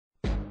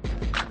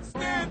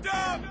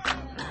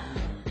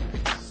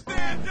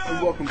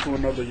And welcome to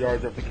another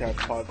Yards After Catch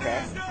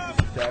podcast.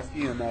 This is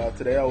Jasky, and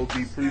today I will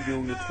be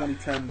previewing the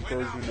 2010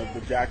 version of the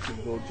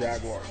Jacksonville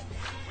Jaguars.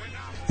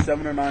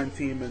 7-9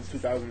 team in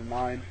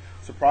 2009,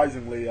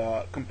 surprisingly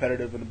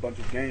competitive in a bunch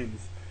of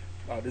games.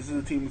 This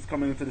is a team that's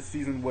coming into the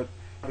season with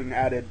having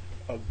added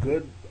a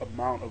good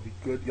amount of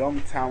good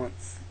young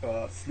talents,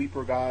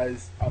 sleeper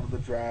guys out of the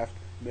draft,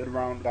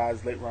 mid-round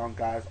guys, late-round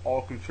guys,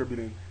 all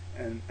contributing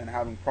and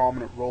having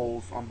prominent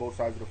roles on both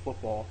sides of the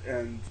football.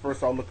 And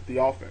first I'll look at the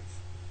offense.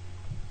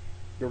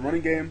 The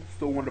running game,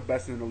 still one of the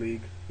best in the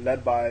league,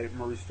 led by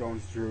Maurice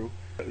Jones-Drew.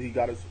 He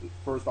got his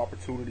first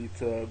opportunity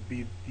to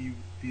be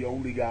the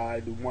only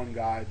guy, the one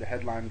guy, the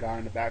headline guy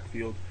in the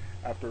backfield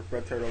after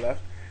Fred Taylor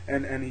left.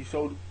 And he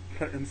showed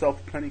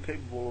himself plenty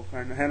capable of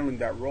handling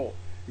that role.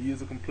 He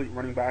is a complete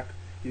running back.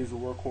 He is a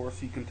workhorse.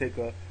 He can take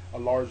a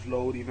large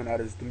load even at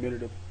his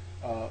diminutive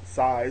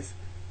size.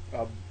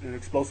 An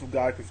explosive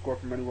guy can score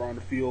from anywhere on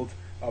the field,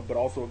 but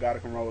also a guy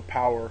that can run with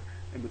power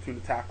in between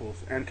the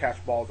tackles and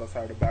catch balls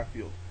outside of the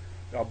backfield.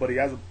 But he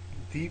has a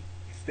deep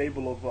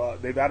stable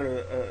of.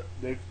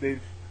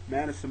 They've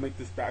managed to make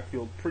this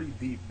backfield pretty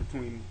deep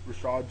between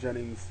Rashad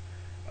Jennings,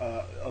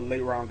 a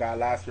late round guy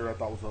last year I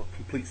thought was a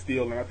complete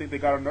steal, and I think they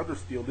got another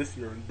steal this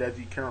year in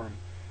Deji Karam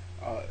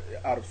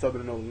out of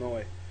Southern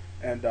Illinois.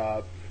 And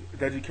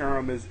Deji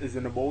Karam is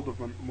in the mold of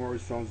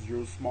Maurice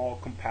Jones-Drew, small,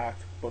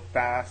 compact, but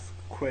fast,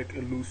 quick,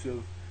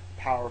 elusive,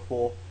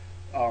 powerful.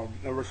 And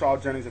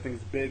Rashad Jennings, I think,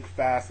 is big,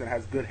 fast, and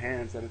has good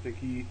hands, and I think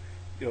he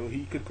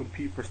could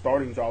compete for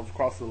starting jobs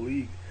across the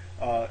league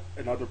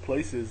in other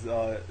places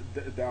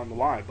down the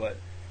line. But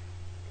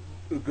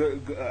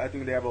I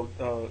think they have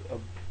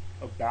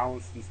a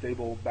balanced and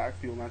stable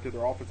backfield, and I think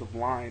their offensive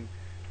line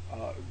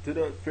did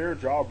a fair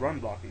job run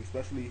blocking,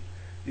 especially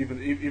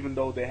even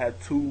though they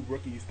had two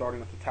rookies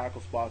starting at the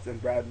tackle spots,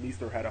 and Brad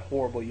Meester had a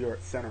horrible year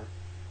at center.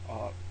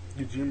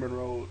 Eugene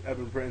Monroe,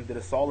 Evan Britton did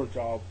a solid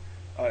job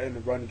in the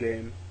run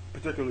game,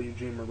 particularly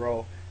Eugene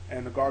Monroe.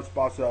 And the guard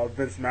spots,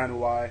 Vince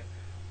Manuai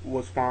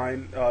was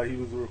fine. He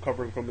was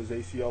recovering from his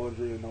ACL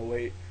injury in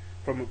 08,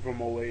 from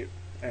 08,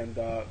 and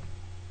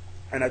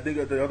I think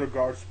at the other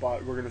guard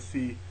spot we might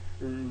see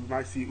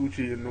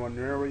Uche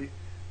Nwaneri.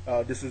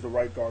 This is the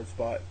right guard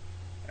spot.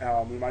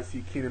 We might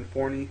see Keenan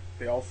Forney.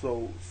 They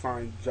also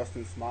signed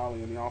Justin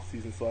Smiley in the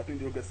offseason, so I think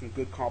they'll get some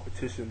good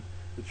competition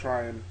to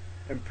try and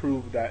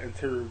improve that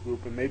interior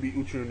group, and maybe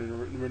Uche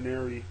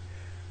Nwaneri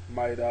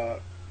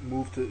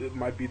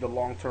might be the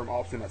long-term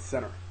option at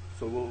center.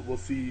 So we'll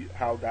see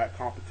how that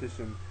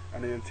competition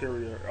and the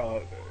interior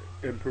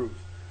improves.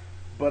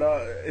 But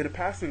in a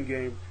passing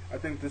game, I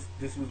think this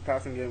was a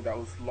passing game that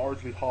was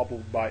largely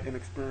hobbled by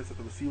inexperience at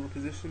the receiver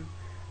position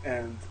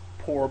and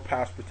poor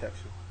pass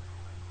protection.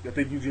 I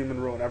think Eugene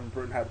Monroe and Evan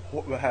Britton had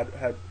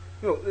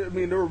they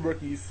were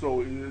rookies,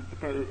 so I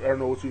don't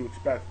know what you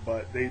expect,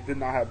 but they did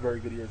not have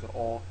very good years at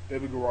all.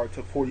 David Garrard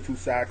took 42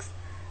 sacks,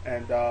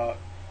 and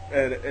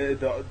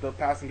the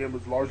passing game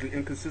was largely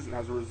inconsistent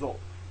as a result.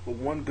 But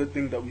one good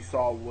thing that we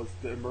saw was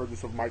the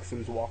emergence of Mike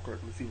Sims-Walker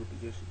at the receiver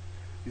position.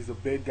 He's a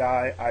big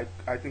guy.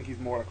 I think he's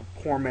more like a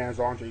poor man's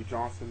Andre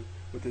Johnson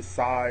with his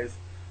size,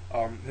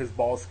 his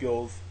ball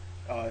skills,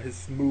 his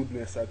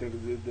smoothness. I think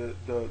is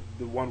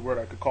the one word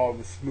I could call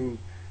him is smooth.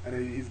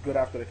 And he's good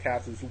after the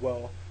catch as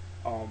well.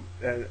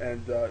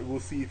 We'll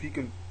see if he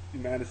can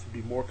manage to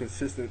be more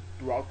consistent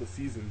throughout the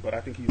season. But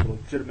I think he's a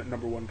legitimate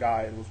number one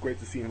guy, and it was great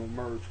to see him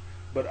emerge.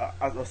 But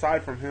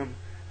aside from him,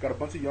 got a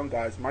bunch of young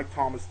guys. Mike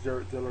Thomas,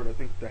 Jarrett Dillard, I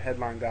think the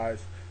headline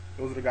guys.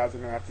 Those are the guys that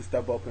are going to have to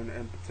step up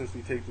and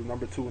potentially take the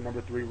number 2 and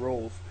number 3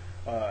 roles.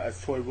 As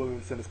Troy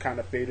Williamson has kind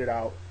of faded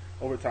out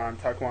over time.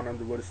 Taekwon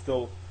Underwood is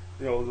still,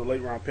 it was a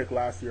late round pick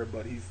last year,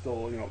 but he's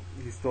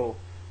still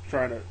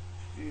trying to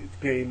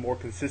gain more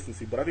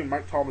consistency. But I think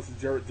Mike Thomas and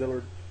Jarrett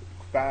Dillard,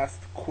 fast,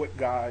 quick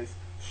guys,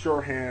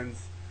 sure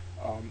hands.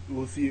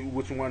 We'll see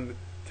which one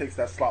takes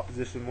that slot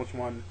position, which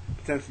one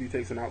potentially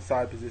takes an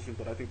outside position.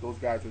 But I think those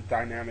guys are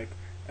dynamic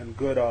and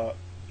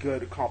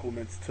good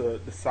complements to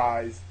the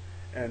size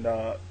and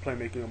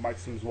playmaking of Mike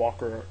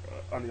Sims-Walker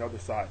on the other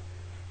side.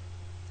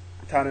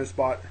 Tight end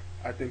spot,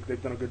 I think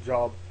they've done a good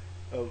job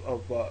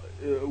of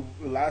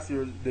last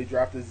year they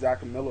drafted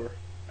Zach Miller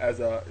as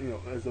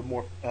a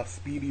more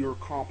speedier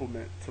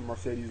complement to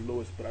Mercedes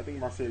Lewis, but I think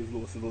Mercedes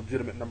Lewis is a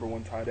legitimate number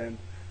 1 tight end,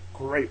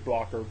 great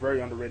blocker, very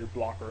underrated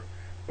blocker,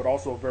 but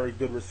also a very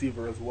good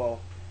receiver as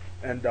well.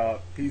 And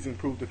he's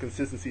improved the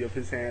consistency of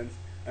his hands,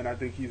 and I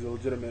think he's a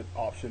legitimate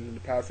option in the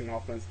passing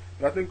offense.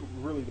 But I think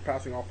really the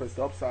passing offense,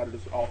 the upside of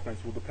this offense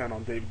will depend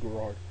on David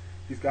Garrard.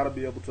 He's got to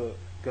be able to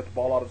get the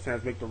ball out of his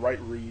hands, make the right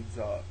reads,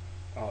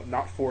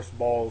 not force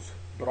balls,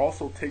 but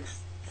also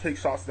take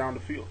shots down the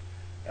field.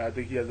 I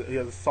think he has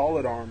a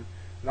solid arm,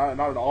 not an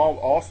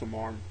awesome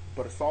arm,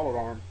 but a solid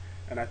arm,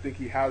 and I think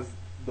he has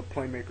the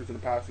playmakers in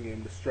the passing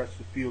game to stretch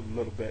the field a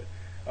little bit.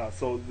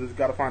 So there's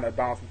got to find that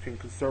balance between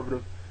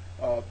conservative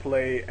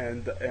play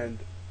and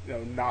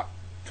not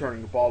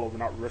turning the ball over,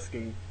 not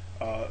risking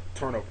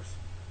turnovers.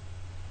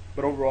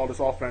 But overall, this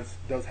offense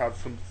does have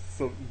some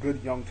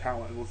good young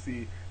talent, and we'll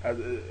see. As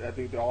I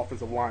think the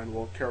offensive line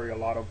will carry a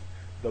lot of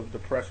the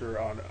pressure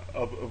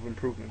of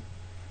improvement.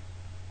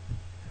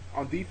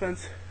 On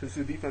defense, this is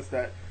a defense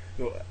that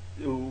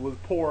it was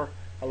poor,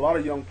 a lot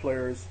of young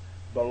players,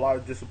 but a lot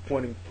of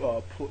disappointing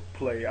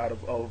play out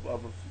of a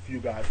few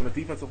guys. On the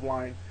defensive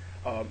line,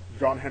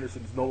 John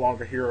Henderson is no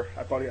longer here.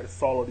 I thought he had a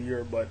solid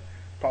year, but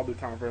probably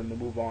time for him to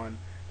move on.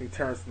 I think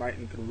Terrence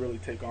Knighton can really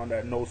take on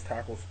that nose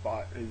tackle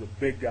spot. He's a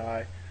big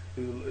guy.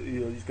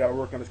 He's got to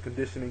work on his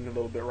conditioning a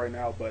little bit right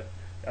now, but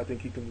I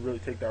think he can really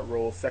take that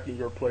role.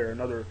 Second-year player,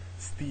 another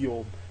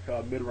steal,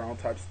 mid-round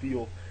type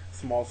steal,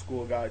 small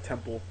school guy,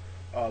 Temple,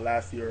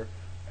 last year.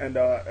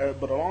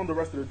 But along the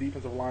rest of the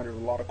defensive line, there's a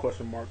lot of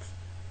question marks.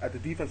 At the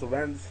defensive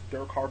ends,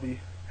 Derek Harvey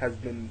has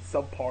been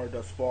subpar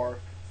thus far.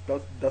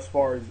 Thus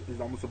far is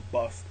almost a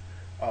bust.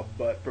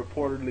 But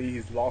purportedly,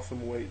 he's lost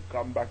some weight,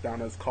 gotten back down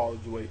to his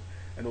college weight,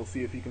 and we'll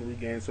see if he can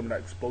regain some of that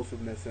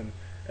explosiveness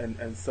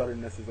and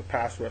suddenness as a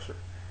pass rusher.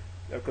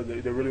 Because they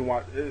really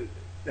want,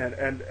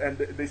 and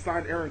they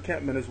signed Aaron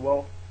Campman as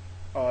well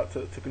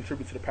to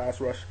contribute to the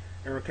pass rush.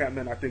 Aaron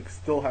Campman, I think,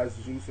 still has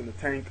juice in the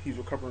tank. He's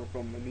recovering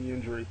from a knee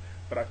injury,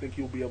 but I think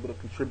he'll be able to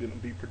contribute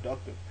and be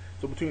productive.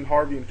 So between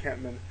Harvey and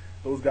Campman,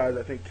 those guys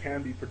I think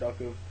can be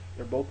productive.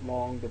 They're both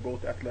long, they're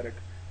both athletic,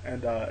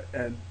 and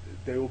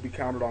they will be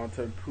counted on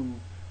to improve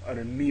an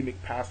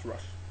anemic pass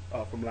rush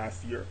from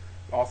last year.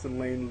 Austin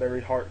Lane, Larry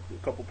Hart,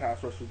 a couple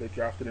pass rushers they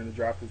drafted in the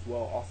draft as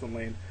well. Austin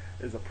Lane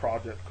is a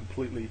project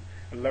completely,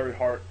 and Larry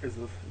Hart is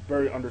a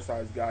very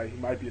undersized guy. He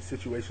might be a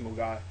situational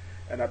guy,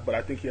 but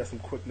I think he has some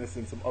quickness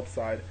and some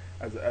upside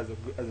as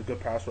a good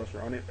pass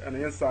rusher. On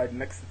the inside,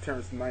 next to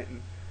Terrence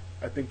Knighton,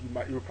 I think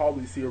you'll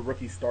probably see a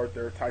rookie start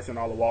there, Tyson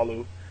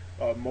Alualu.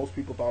 Most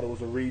people thought it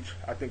was a reach.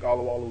 I think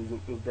Alualu was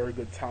a very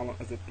good talent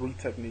as a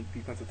three-technique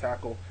defensive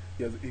tackle.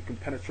 He can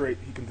penetrate,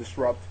 he can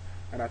disrupt,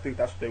 and I think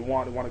that's what they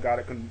want. They want a guy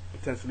that can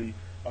potentially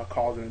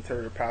cause an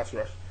interior pass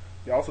rush.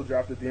 They also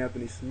drafted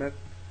DeAnthony Smith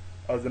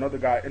as another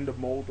guy in the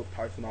mold of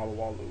Tyson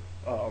Alualu.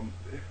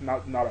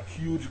 Not a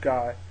huge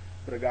guy,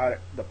 but a guy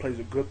that plays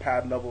a good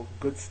pad level,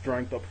 good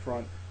strength up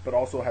front, but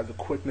also has a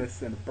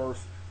quickness and a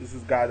burst. This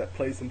is a guy that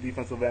played some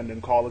defensive end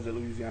in college at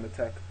Louisiana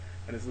Tech,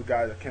 and this is a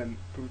guy that can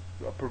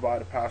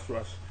provide a pass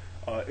rush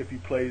if he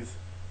plays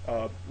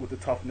with the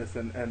toughness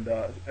and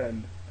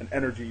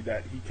energy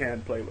that he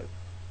can play with.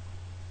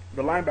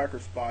 The linebacker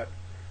spot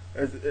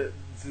is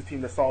a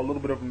team that saw a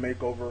little bit of a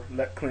makeover,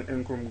 let Clint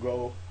Ingram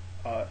go,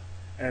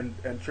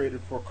 and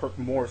traded for Kirk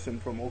Morrison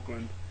from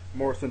Oakland.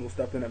 Morrison will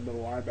step in at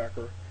middle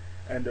linebacker,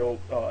 and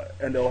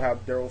they'll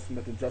have Darrell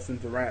Smith and Justin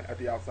Durant at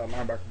the outside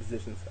linebacker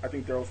positions. I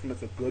think Darrell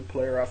Smith's a good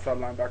player outside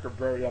linebacker,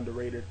 very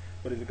underrated,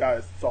 but he's a guy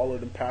that's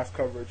solid in pass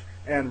coverage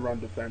and run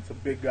defense, a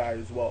big guy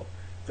as well.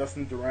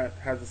 Justin Durant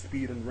has the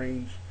speed and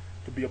range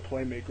to be a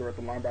playmaker at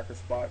the linebacker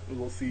spot.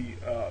 We'll see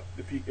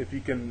if he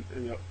can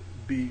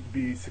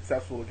be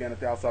successful again at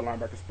the outside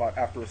linebacker spot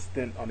after a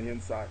stint on the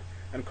inside.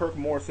 And Kirk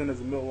Morrison is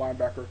a middle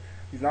linebacker.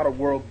 He's not a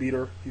world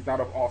beater. He's not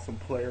an awesome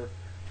player,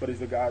 but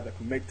he's a guy that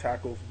can make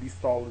tackles, be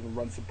solid in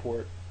run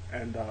support,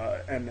 and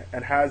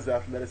has the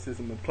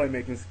athleticism and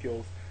playmaking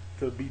skills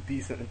to be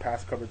decent in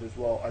pass coverage as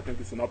well. I think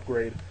it's an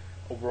upgrade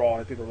overall.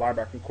 I think the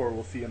linebacking core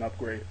will see an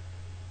upgrade.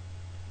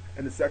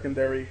 In the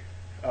secondary,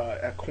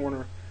 at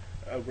corner,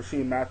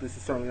 Rasheem Mathis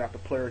is certainly not the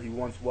player he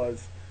once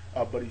was,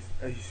 but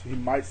he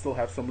might still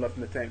have some left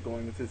in the tank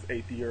going into his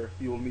 8th year.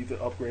 He will need to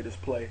upgrade his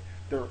play.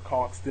 Derek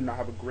Cox did not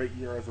have a great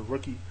year as a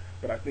rookie,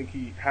 but I think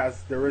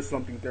there is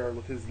something there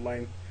with his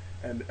length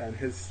and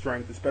his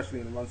strength, especially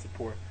in the run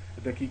support.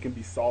 I think he can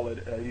be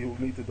solid. He will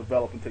need to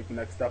develop and take the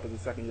next step as a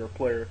second-year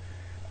player.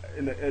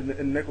 In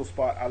the nickel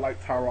spot, I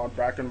like Tyron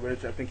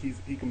Brackenridge. I think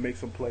he can make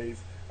some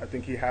plays. I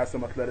think he has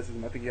some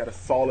athleticism. I think he had a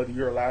solid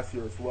year last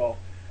year as well.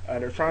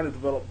 And they're trying to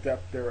develop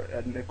depth there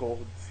at nickel.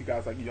 See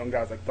young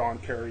guys like Don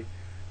Carey,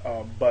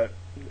 but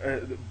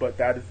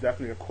that is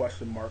definitely a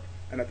question mark.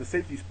 And at the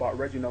safety spot,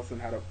 Reggie Nelson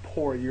had a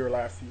poor year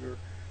last year,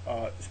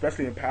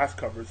 especially in pass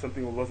coverage,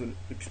 something that wasn't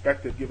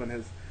expected given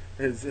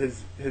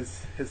his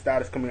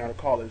status coming out of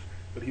college.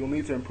 But he'll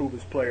need to improve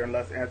his play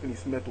unless Anthony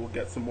Smith will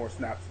get some more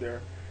snaps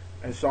there.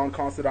 And Sean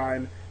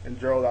Considine and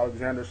Gerald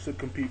Alexander should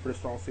compete for the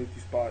strong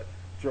safety spot.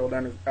 Gerald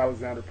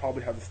Alexander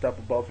probably has a step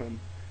above him,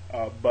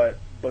 but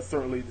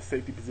certainly the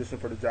safety position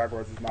for the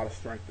Jaguars is not a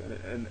strength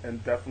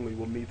and definitely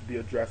will need to be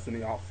addressed in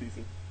the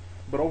offseason.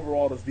 But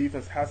overall, this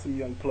defense has some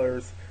young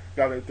players,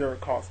 guys like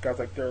Derek Cox, guys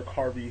like Derek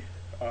Harvey,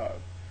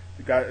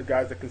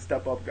 guys that can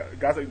step up,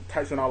 guys like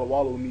Tyson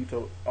Alualu need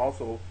to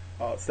also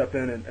step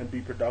in and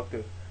be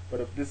productive. But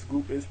if this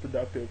group is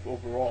productive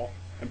overall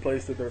and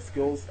plays to their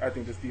skills, I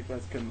think this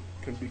defense can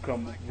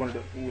become one of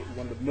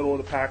the middle of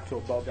the pack to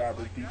above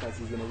average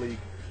defenses in the league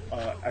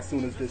as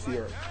soon as this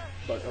year.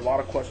 But a lot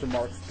of question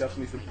marks,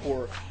 definitely some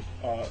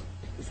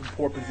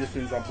poor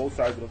positions on both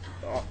sides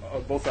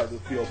of the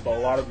field, but a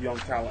lot of young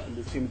talent, and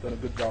this team has done a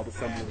good job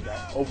assembling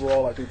that.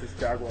 Overall, I think this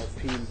Jaguars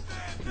team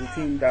is a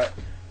team that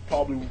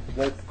probably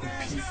won't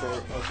compete for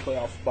a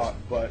playoff spot,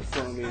 but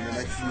certainly in the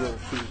next year or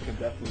two can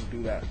definitely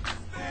do that.